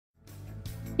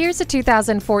Here's a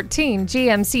 2014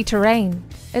 GMC Terrain.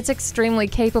 It's extremely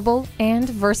capable and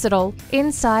versatile.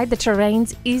 Inside, the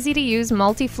Terrain's easy-to-use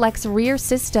multi-flex rear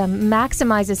system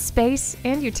maximizes space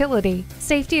and utility.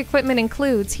 Safety equipment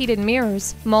includes heated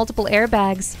mirrors, multiple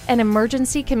airbags, an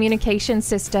emergency communication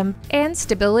system, and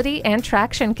stability and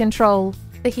traction control.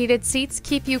 The heated seats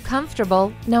keep you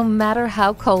comfortable no matter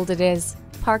how cold it is.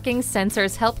 Parking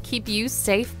sensors help keep you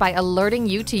safe by alerting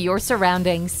you to your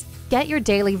surroundings. Get your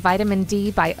daily vitamin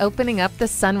D by opening up the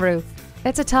sunroof.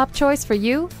 It's a top choice for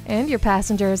you and your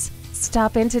passengers.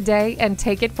 Stop in today and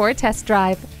take it for a test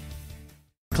drive.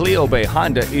 Cleo Bay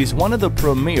Honda is one of the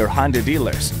premier Honda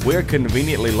dealers. We're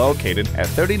conveniently located at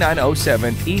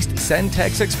 3907 East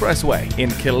Centex Expressway in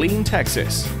Killeen,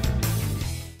 Texas.